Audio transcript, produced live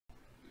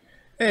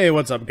Hey,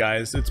 what's up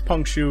guys? It's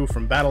Punkshu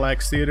from Battle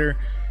Axe Theater,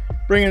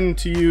 bringing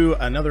to you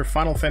another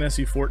Final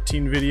Fantasy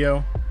XIV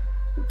video.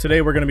 Today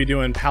we're going to be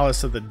doing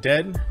Palace of the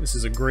Dead. This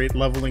is a great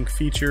leveling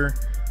feature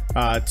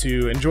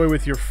to enjoy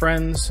with your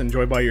friends,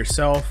 enjoy by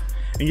yourself,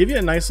 and give you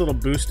a nice little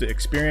boost to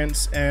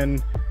experience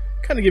and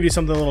kind of give you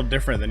something a little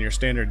different than your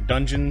standard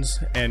dungeons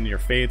and your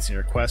fates and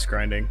your quest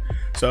grinding.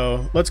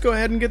 So let's go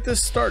ahead and get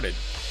this started.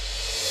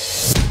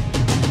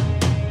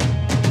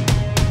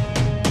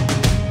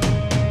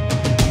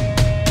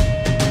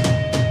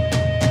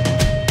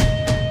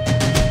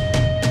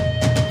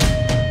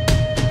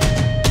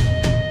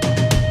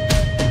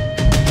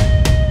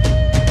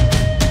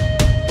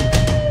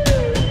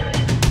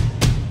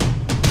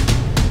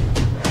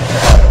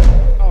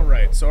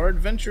 So our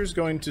adventure is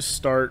going to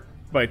start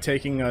by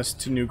taking us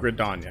to New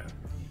Gridania.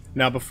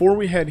 Now before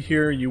we head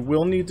here, you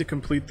will need to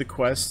complete the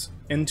quest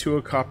Into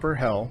a Copper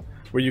Hell,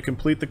 where you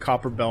complete the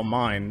Copper Bell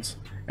Mines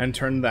and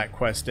turn that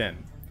quest in.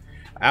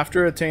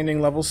 After attaining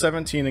level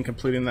 17 and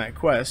completing that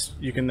quest,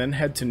 you can then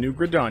head to New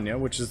Gridania,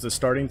 which is the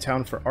starting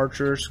town for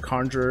archers,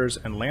 conjurers,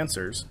 and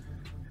lancers,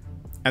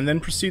 and then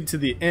proceed to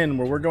the inn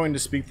where we're going to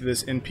speak to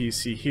this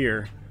NPC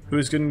here, who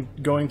is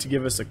going to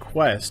give us a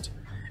quest.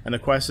 And the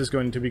quest is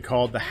going to be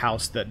called The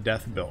House That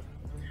Death Built.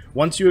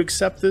 Once you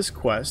accept this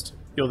quest,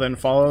 you'll then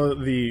follow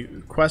the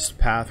quest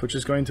path, which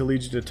is going to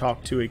lead you to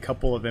talk to a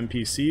couple of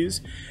NPCs,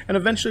 and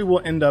eventually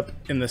we'll end up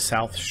in the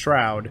South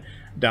Shroud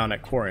down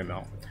at Quarry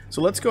Mill.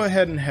 So let's go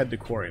ahead and head to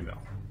Quarry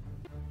Mill.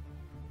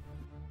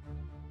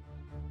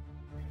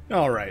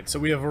 Alright, so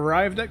we have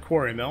arrived at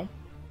Quarry Mill,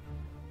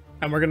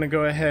 and we're going to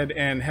go ahead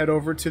and head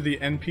over to the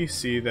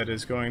NPC that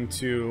is going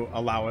to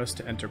allow us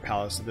to enter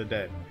Palace of the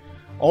Dead.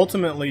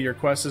 Ultimately, your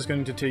quest is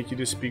going to take you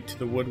to speak to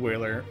the Wood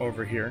Wailer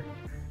over here,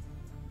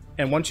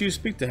 and once you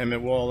speak to him,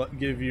 it will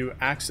give you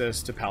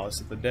access to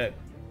Palace of the Dead.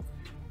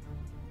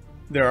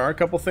 There are a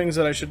couple things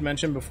that I should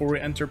mention before we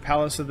enter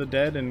Palace of the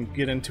Dead and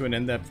get into an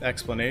in-depth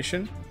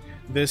explanation.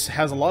 This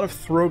has a lot of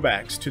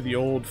throwbacks to the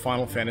old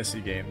Final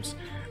Fantasy games.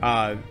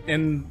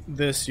 In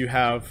this, you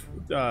have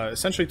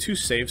essentially 2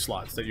 save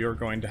slots that you're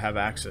going to have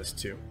access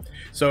to.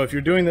 So if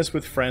you're doing this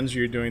with friends or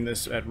you're doing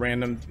this at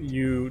random,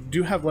 you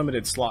do have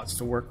limited slots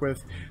to work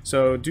with,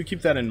 so do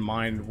keep that in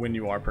mind when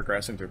you are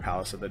progressing through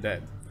Palace of the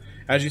Dead.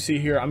 As you see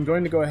here, I'm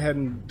going to go ahead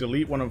and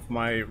delete one of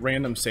my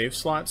random save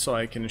slots so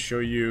I can show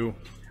you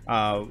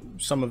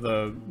some of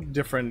the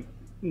different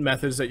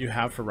methods that you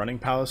have for running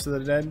Palace of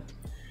the Dead.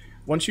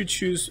 Once you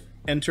choose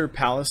Enter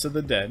Palace of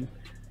the Dead,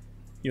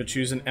 you'll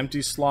choose an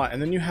empty slot,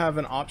 and then you have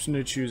an option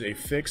to choose a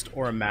fixed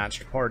or a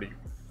matched party.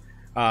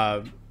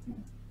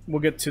 We'll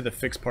get to the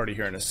fixed party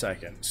here in a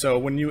second. So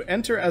when you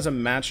enter as a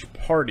matched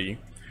party,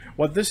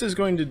 what this is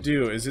going to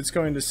do is it's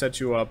going to set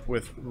you up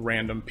with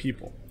random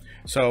people.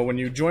 So when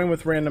you join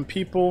with random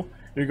people,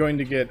 you're going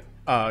to get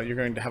you're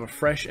going to have a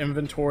fresh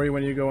inventory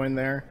when you go in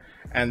there,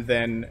 and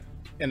then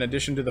in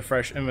addition to the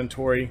fresh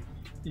inventory,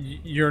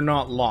 you're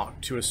not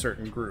locked to a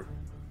certain group.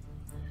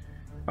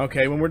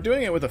 Okay, when we're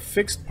doing it with a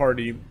fixed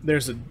party,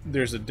 there's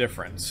a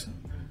difference.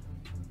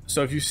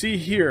 So if you see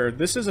here,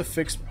 this is a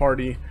fixed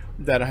party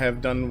that I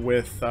have done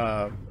with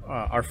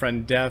our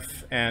friend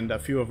Def and a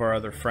few of our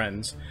other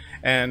friends.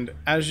 And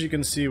as you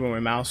can see when we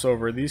mouse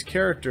over, these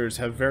characters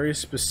have very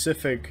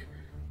specific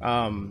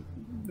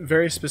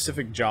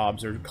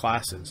jobs or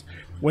classes.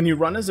 When you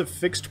run as a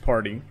fixed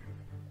party,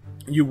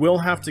 you will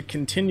have to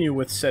continue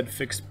with said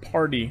fixed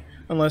party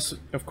unless,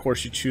 of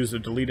course, you choose to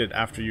delete it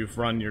after you've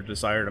run your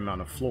desired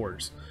amount of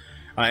floors.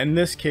 In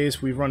this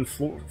case, we've run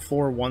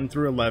floor 1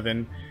 through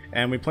 11,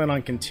 and we plan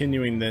on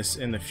continuing this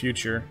in the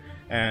future,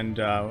 and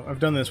I've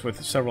done this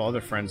with several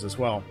other friends as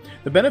well.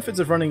 The benefits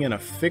of running in a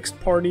fixed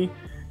party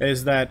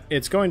is that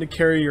it's going to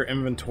carry your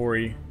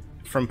inventory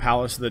from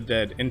Palace of the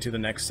Dead into the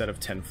next set of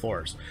 10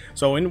 floors.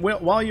 So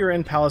while you're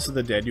in Palace of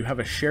the Dead, you have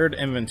a shared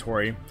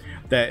inventory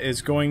that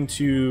is going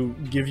to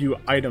give you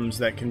items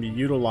that can be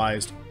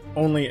utilized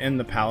only in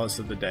the Palace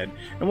of the Dead,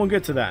 and we'll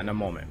get to that in a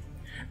moment.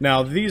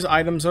 Now, these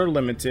items are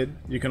limited.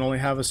 You can only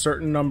have a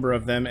certain number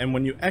of them, and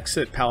when you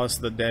exit Palace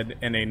of the Dead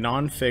in a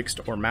non-fixed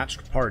or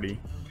matched party,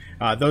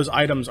 those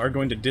items are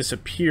going to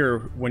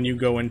disappear when you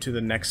go into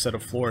the next set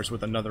of floors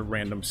with another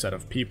random set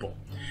of people.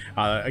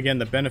 Again,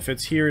 the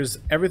benefits here is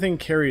everything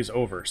carries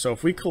over. So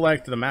if we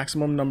collect the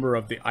maximum number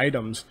of the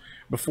items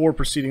before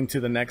proceeding to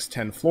the next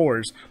 10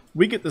 floors,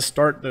 we get to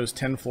start those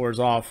 10 floors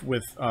off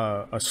with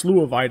a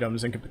slew of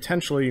items and could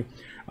potentially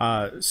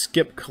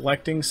skip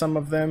collecting some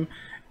of them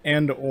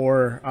and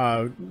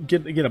or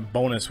get a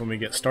bonus when we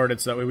get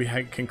started, so that way we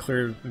can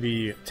clear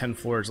the 10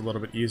 floors a little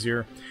bit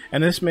easier.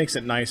 And this makes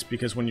it nice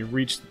because when you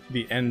reach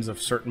the ends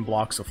of certain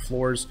blocks of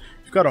floors,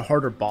 you've got a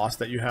harder boss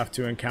that you have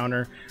to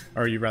encounter,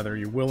 or you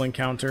will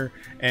encounter,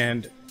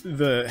 and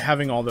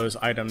having all those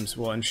items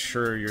will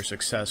ensure your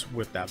success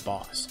with that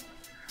boss.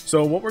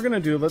 So what we're going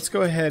to do, let's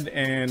go ahead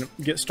and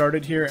get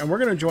started here, and we're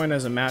going to join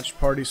as a matched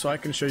party so I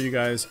can show you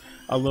guys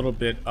a little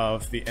bit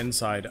of the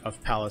inside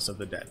of Palace of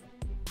the Dead.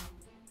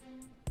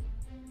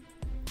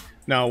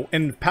 Now,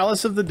 in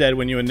Palace of the Dead,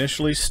 when you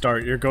initially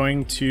start, you're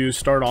going to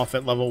start off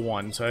at level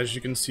 1. So as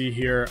you can see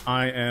here,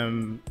 I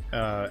am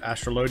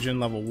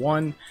Astrologian level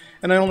 1,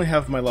 and I only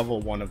have my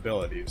level 1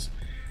 abilities.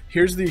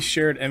 Here's the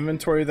shared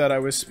inventory that I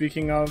was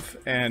speaking of,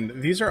 and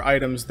these are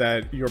items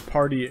that your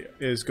party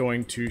is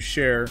going to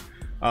share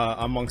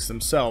amongst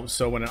themselves.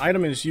 So when an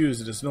item is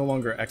used, it is no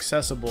longer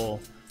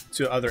accessible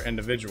to other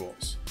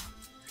individuals.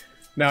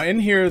 Now in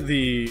here,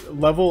 the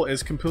level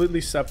is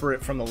completely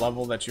separate from the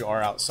level that you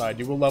are outside.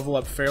 You will level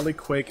up fairly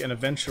quick, and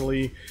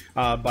eventually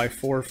by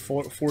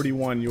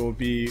 441 you will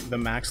be the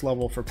max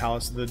level for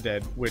Palace of the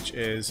Dead, which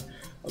is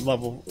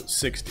level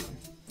 60.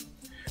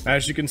 Now,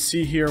 as you can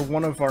see here,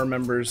 one of our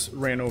members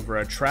ran over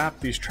a trap.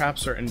 These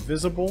traps are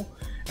invisible,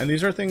 and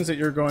these are things that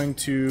you're going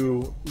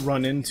to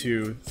run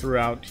into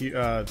throughout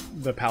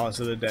the Palace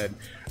of the Dead.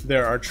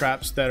 There are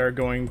traps that are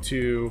going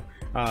to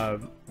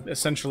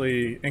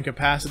essentially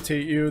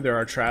incapacitate you. There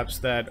are traps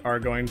that are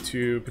going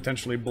to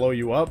potentially blow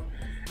you up.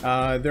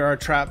 There are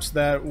traps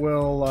that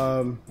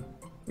will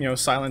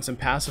silence and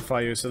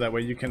pacify you, so that way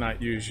you cannot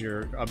use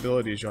your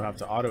abilities. You'll have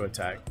to auto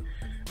attack.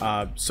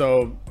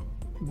 So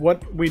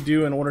what we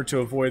do in order to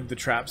avoid the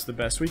traps the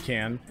best we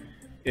can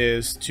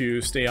is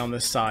to stay on the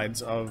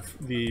sides of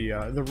the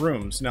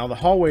rooms. Now the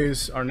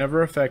hallways are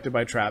never affected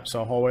by traps,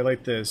 so a hallway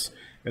like this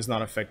is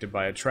not affected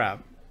by a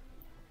trap.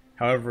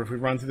 However, if we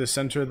run through the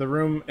center of the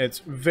room, it's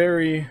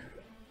very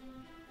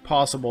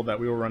possible that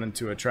we will run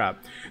into a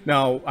trap.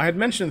 Now, I had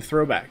mentioned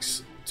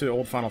throwbacks to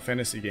old Final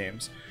Fantasy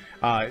games.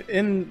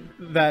 In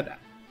that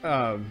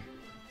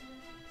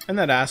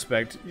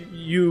aspect,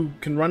 you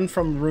can run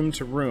from room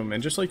to room,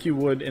 and just like you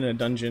would in a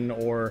dungeon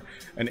or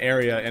an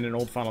area in an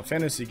old Final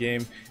Fantasy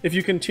game, if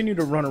you continue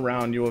to run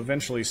around, you'll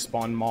eventually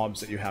spawn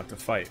mobs that you have to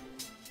fight.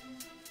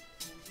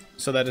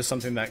 So that is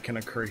something that can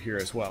occur here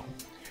as well.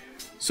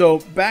 So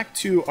back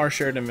to our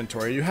shared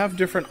inventory, you have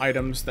different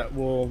items that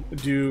will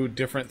do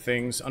different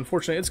things.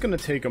 Unfortunately, it's going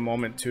to take a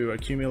moment to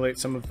accumulate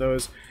some of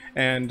those,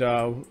 and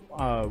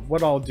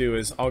what I'll do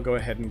is I'll go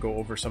ahead and go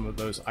over some of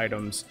those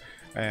items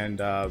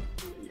and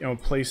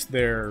place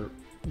their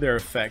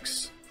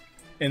effects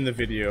in the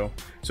video.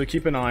 So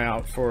keep an eye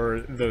out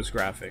for those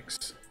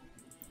graphics.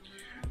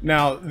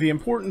 Now, the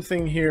important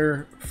thing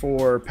here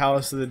for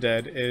Palace of the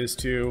Dead is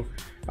to,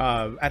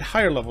 at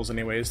higher levels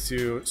anyways,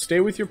 to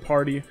stay with your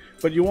party,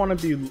 but you want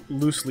to be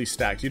loosely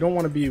stacked. You don't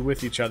want to be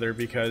with each other,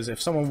 because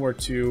if someone were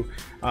to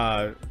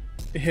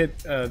hit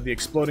the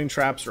exploding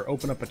traps or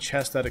open up a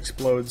chest that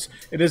explodes,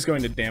 it is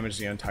going to damage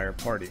the entire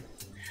party.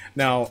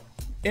 Now,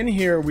 in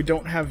here we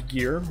don't have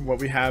gear. What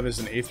we have is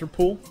an Aether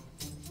Pool.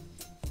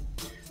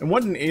 And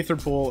what an Aether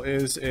Pool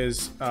is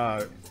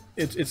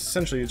it's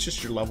essentially, it's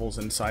just your levels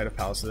inside of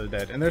Palace of the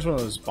Dead. And there's one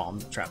of those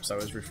bomb traps I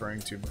was referring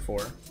to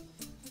before.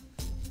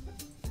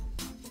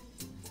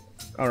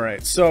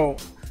 Alright, so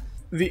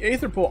the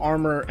Aether Pool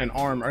armor and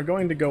arm are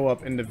going to go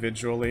up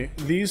individually.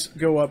 These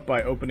go up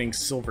by opening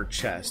silver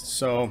chests.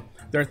 So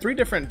there are 3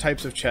 different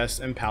types of chests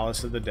in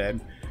Palace of the Dead.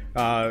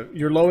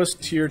 Your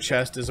lowest tier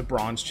chest is a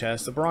bronze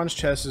chest. The bronze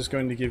chest is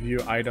going to give you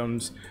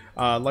items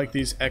like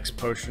these X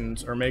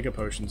potions, or mega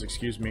potions,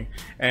 excuse me,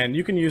 and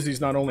you can use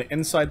these not only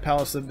inside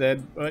Palace of the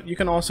Dead, but you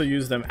can also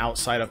use them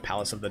outside of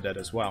Palace of the Dead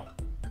as well.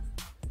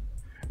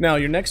 Now,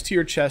 your next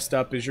tier chest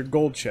up is your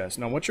gold chest.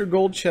 Now, what your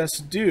gold chests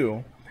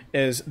do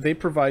is they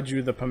provide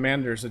you the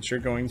commanders that you're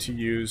going to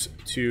use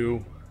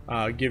to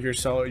give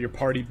your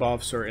party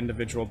buffs or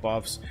individual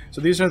buffs. So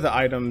these are the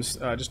items,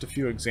 just a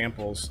few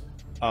examples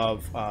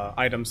of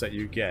items that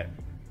you get.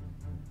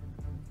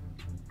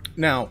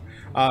 Now,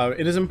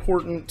 it is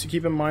important to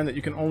keep in mind that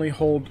you can only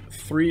hold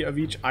 3 of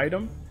each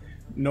item,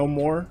 no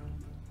more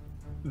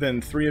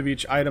than 3 of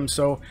each item.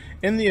 So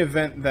in the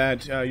event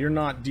that you're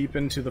not deep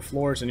into the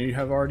floors and you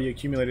have already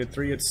accumulated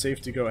 3, it's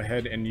safe to go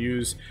ahead and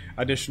use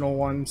additional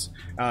ones,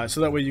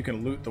 so that way you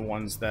can loot the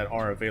ones that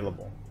are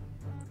available.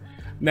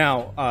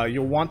 Now,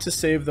 you'll want to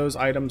save those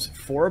items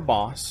for a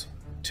boss,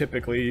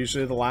 typically,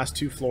 usually the last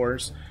 2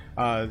 floors.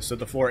 So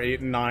the floor 8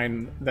 and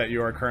 9 that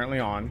you are currently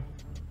on,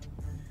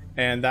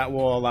 and that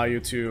will allow you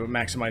to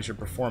maximize your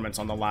performance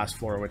on the last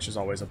floor, which is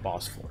always a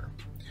boss floor.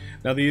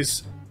 Now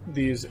these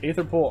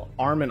Aether Pool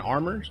arm and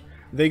armors,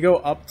 they go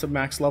up to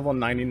max level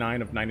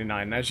 99 of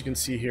 99. And as you can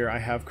see here, I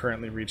have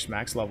currently reached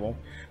max level.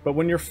 But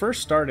when you're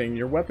first starting,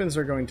 your weapons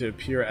are going to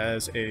appear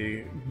as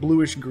a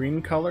bluish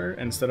green color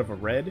instead of a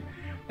red,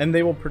 and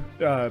they will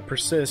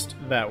persist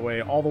that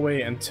way all the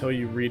way until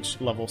you reach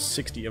level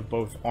 60 of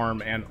both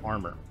arm and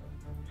armor.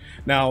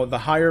 Now, the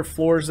higher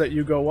floors that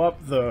you go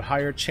up, the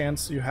higher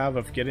chance you have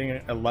of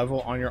getting a level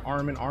on your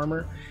arm and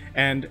armor.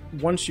 And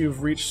once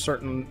you've reached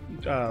certain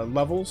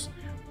levels,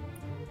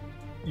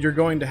 you're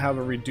going to have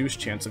a reduced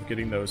chance of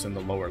getting those in the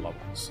lower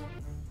levels.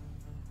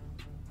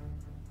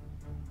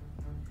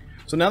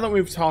 So now that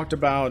we've talked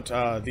about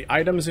the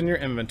items in your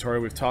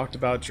inventory, we've talked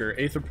about your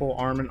Aether Pool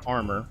arm and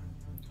armor,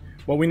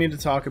 what we need to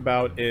talk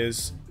about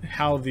is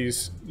how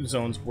these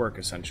zones work,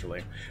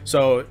 essentially.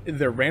 So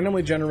they're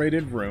randomly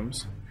generated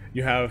rooms.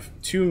 You have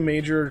 2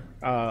 major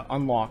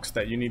unlocks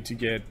that you need to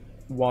get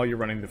while you're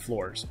running the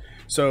floors.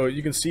 So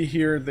you can see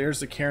here, there's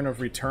the Cairn of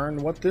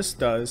Return. What this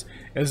does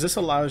is this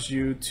allows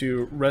you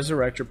to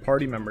resurrect your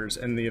party members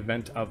in the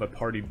event of a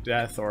party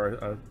death or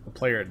a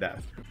player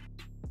death.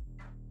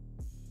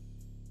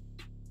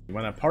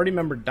 When a party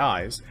member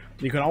dies,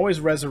 you can always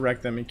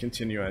resurrect them and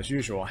continue as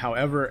usual.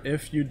 However,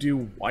 if you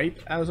do wipe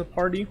as a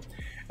party,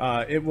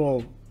 it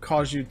will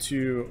cause you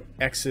to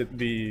exit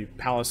the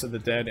Palace of the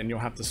Dead, and you'll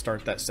have to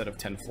start that set of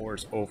 10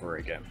 floors over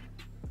again.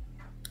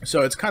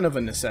 So it's kind of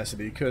a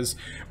necessity, because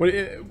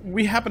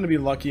we happen to be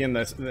lucky in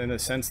the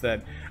sense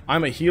that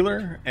I'm a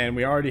healer and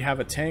we already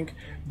have a tank,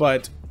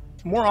 but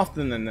more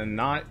often than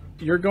not,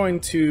 you're going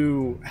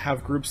to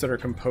have groups that are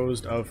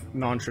composed of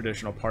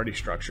non-traditional party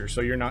structures. So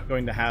you're not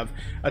going to have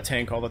a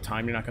tank all the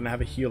time, you're not going to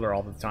have a healer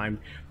all the time,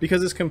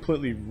 because it's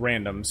completely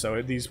random.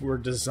 So these were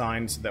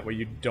designed so that way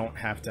you don't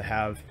have to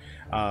have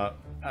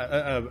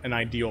an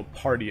ideal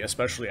party,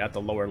 especially at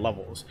the lower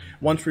levels.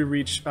 Once we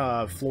reach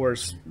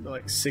floors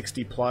like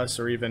 60 plus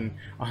or even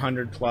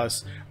 100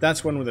 plus,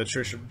 that's when the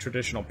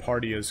traditional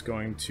party is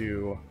going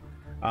to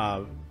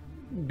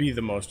be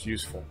the most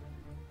useful.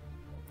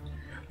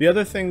 The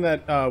other thing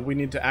that we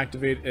need to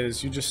activate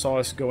is, you just saw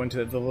us go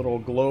into the little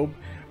globe.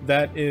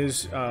 That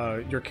is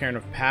your Cairn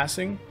of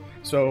Passing,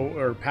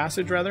 or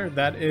Passage rather.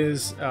 That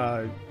is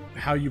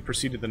how you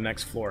proceed to the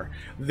next floor.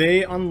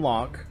 They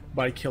unlock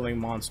by killing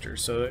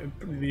monsters. So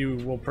you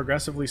will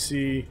progressively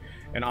see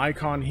an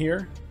icon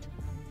here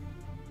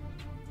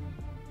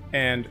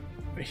and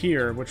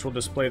here, which will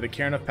display the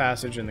Cairn of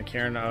Passage and the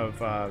Cairn of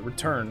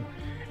Return.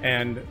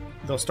 And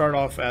they'll start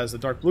off as the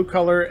dark blue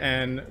color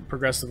and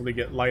progressively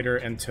get lighter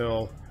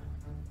until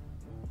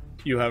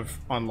you have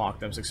unlocked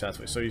them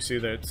successfully. So you see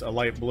that it's a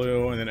light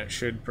blue, and then it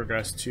should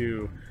progress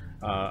to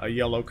a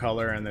yellow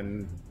color, and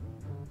then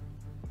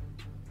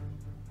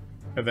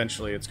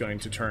eventually it's going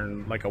to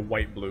turn like a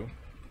white blue.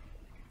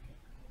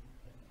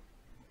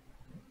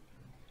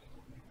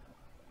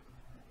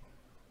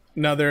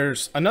 Now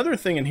there's another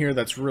thing in here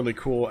that's really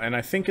cool, and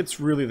I think it's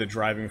really the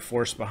driving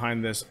force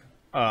behind this,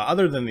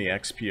 other than the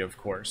XP, of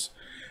course.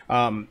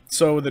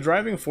 So the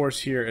driving force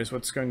here is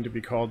what's going to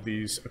be called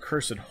these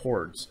accursed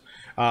hordes.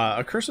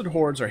 Accursed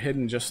hordes are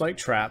hidden just like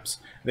traps.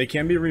 They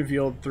can be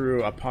revealed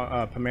through a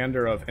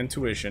Pomander of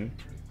Intuition,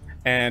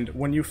 and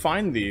when you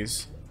find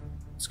these,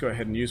 let's go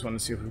ahead and use one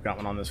and see if we've got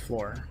one on this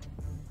floor.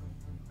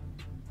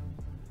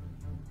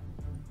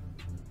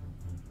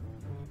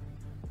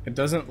 It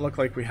doesn't look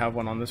like we have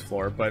one on this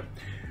floor, but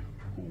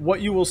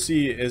what you will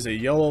see is a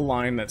yellow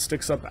line that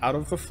sticks up out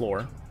of the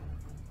floor,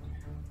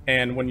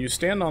 and when you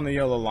stand on the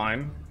yellow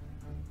line,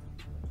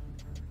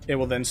 it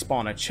will then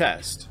spawn a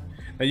chest.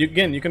 Now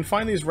again, you can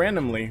find these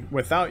randomly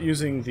without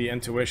using the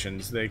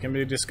intuitions. They can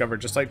be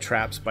discovered just like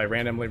traps by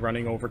randomly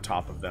running over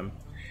top of them.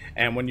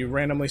 And when you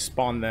randomly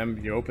spawn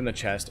them, you open the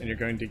chest and you're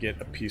going to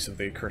get a piece of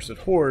the accursed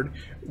horde,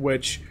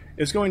 which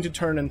is going to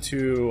turn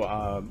into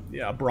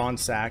a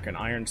bronze sack, an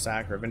iron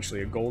sack, or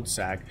eventually a gold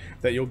sack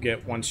that you'll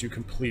get once you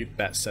complete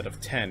that set of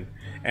 10.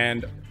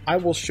 And I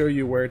will show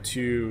you where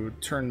to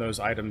turn those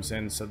items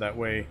in, so that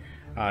way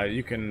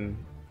you can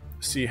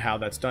see how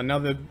that's done. Now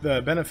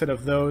the benefit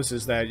of those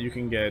is that you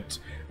can get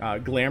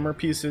glamour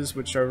pieces,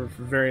 which are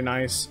very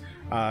nice,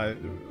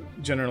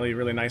 generally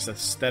really nice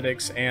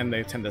aesthetics, and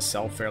they tend to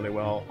sell fairly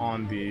well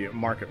on the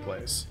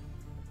marketplace.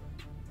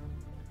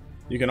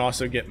 You can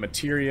also get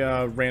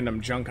materia,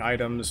 random junk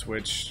items,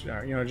 which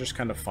are, you know, just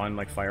kind of fun,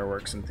 like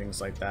fireworks and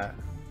things like that.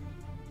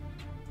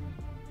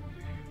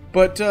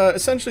 But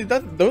essentially,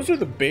 those are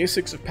the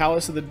basics of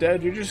Palace of the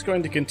Dead. You're just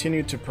going to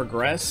continue to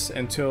progress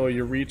until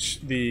you reach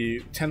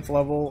the 10th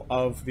level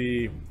of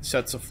the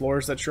sets of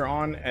floors that you're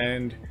on,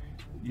 and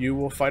you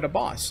will fight a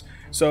boss.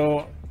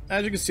 So,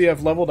 as you can see,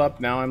 I've leveled up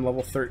now. I'm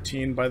level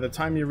 13. By the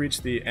time you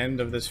reach the end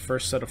of this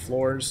first set of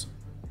floors,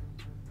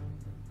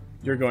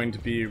 you're going to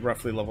be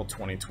roughly level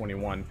 20,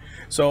 21.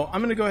 So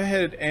I'm going to go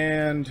ahead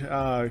and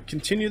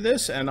continue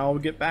this, and I'll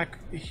get back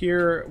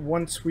here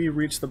once we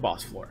reach the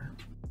boss floor.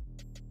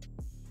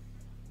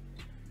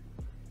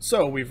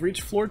 So we've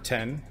reached floor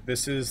 10.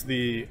 This is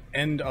the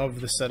end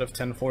of the set of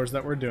 10 floors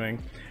that we're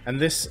doing, and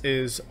this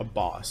is a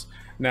boss.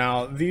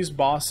 Now these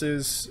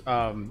bosses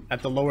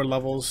at the lower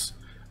levels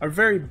are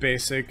very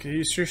basic.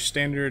 It's your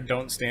standard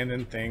don't stand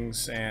in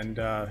things, and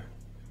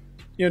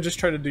you know, just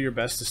try to do your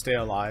best to stay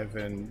alive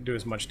and do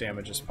as much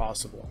damage as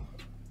possible.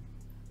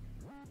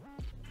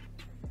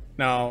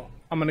 Now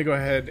I'm going to go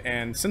ahead,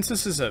 and since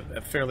this is a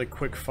fairly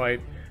quick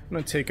fight, I'm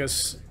going to take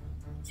us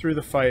through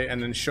the fight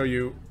and then show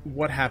you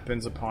what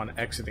happens upon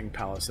exiting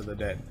Palace of the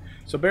Dead.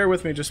 So bear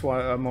with me just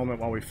a moment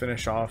while we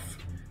finish off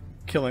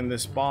killing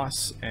this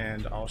boss,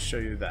 and I'll show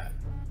you that.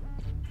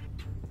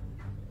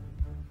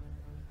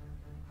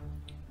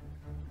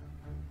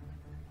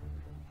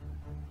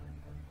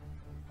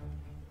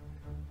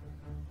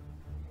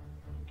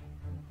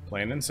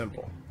 Plain and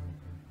simple.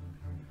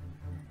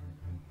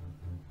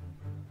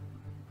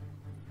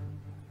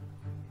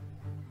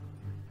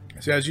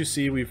 So as you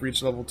see, we've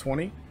reached level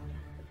 20.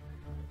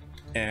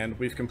 And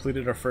we've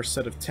completed our first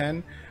set of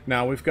 10.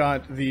 Now we've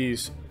got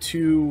these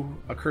 2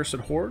 accursed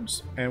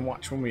hordes, and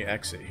watch when we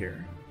exit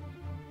here.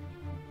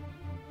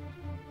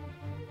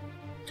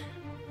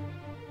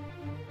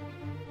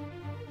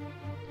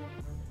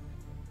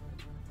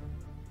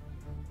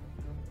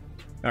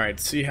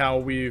 Alright, see how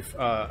we've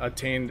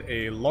attained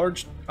a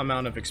large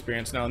amount of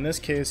experience. Now in this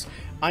case,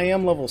 I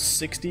am level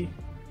 60,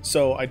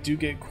 so I do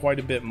get quite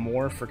a bit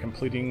more for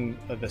completing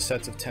the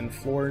sets of 10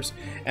 floors,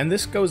 and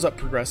this goes up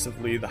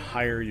progressively the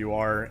higher you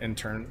are in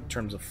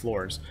terms of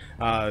floors.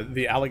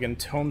 The Allegan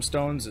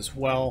Tombstones as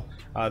well,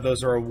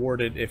 those are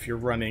awarded if you're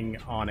running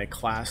on a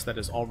class that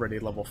is already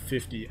level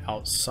 50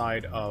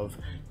 outside of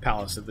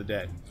Palace of the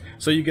Dead.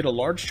 So you get a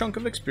large chunk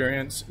of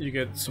experience, you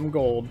get some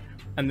gold,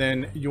 and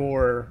then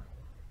your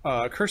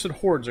Cursed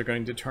Hordes are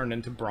going to turn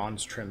into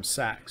bronze trim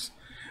sacks.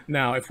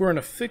 Now, if we're in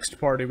a fixed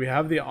party, we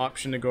have the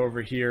option to go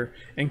over here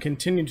and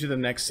continue to the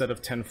next set of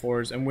 10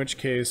 floors, in which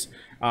case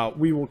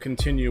we will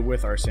continue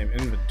with our same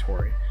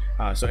inventory.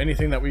 So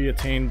anything that we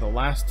attained the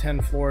last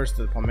 10 floors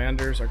to the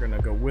Pomanders are going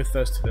to go with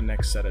us to the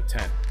next set of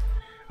 10.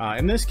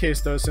 In this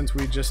case, though, since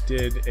we just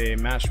did a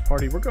matched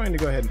party, we're going to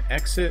go ahead and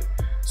exit,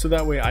 so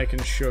that way I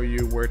can show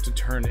you where to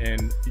turn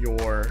in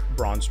your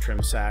bronze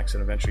trim sacks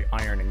and eventually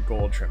iron and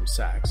gold trim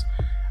sacks.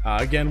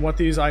 Again, what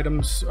these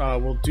items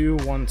will do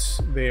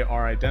once they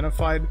are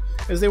identified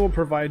is they will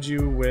provide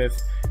you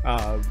with,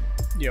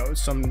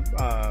 some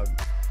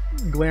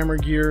glamour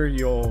gear.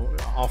 You'll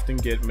often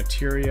get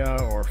materia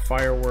or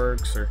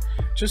fireworks or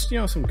just,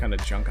 some kind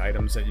of junk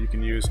items that you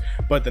can use.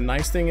 But the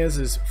nice thing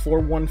is for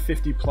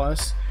 150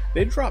 plus,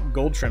 they drop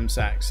gold trim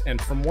sacks, and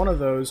from one of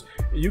those,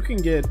 you can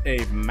get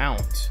a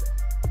mount.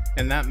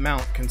 And that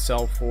mount can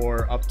sell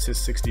for up to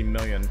 60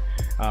 million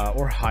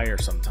or higher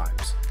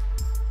sometimes.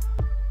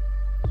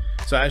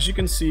 So as you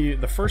can see,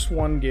 the first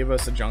one gave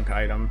us a junk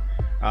item.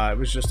 It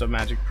was just a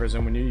magic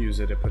prism. When you use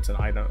it, it puts an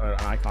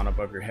icon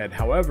above your head.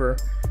 However,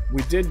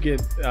 we did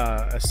get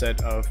a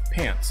set of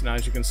pants. Now,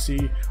 as you can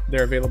see,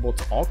 they're available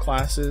to all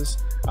classes.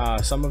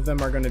 Some of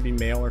them are going to be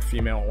male or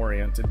female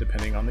oriented,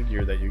 depending on the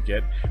gear that you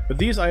get. But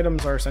these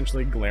items are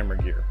essentially glamour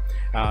gear.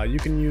 You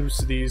can use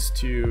these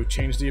to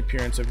change the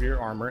appearance of your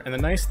armor. And the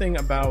nice thing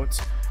about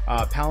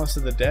Palace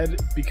of the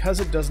Dead, because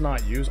it does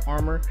not use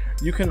armor,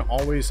 you can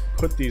always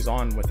put these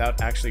on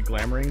without actually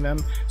glamoring them.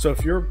 So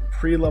if you're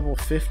pre-level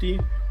 50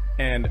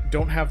 and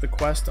don't have the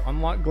quest to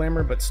unlock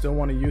glamour but still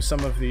want to use some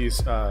of these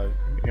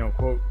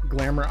quote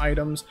glamour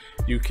items,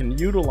 you can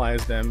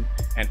utilize them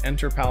and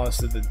enter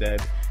Palace of the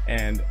Dead,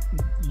 and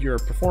your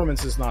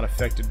performance is not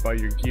affected by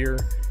your gear.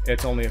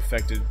 It's only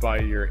affected by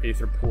your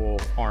Aether Pool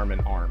arm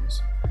and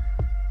arms.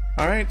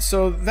 Alright,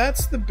 so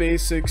that's the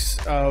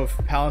basics of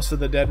Palace of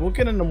the Dead. We'll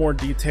get into more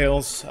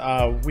details.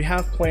 We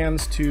have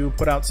plans to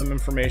put out some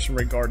information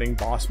regarding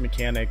boss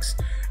mechanics,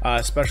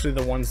 especially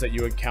the ones that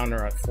you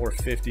encounter at floor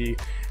 50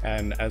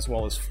 and as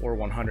well as floor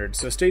 100.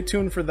 So stay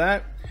tuned for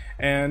that,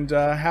 and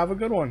have a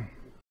good one.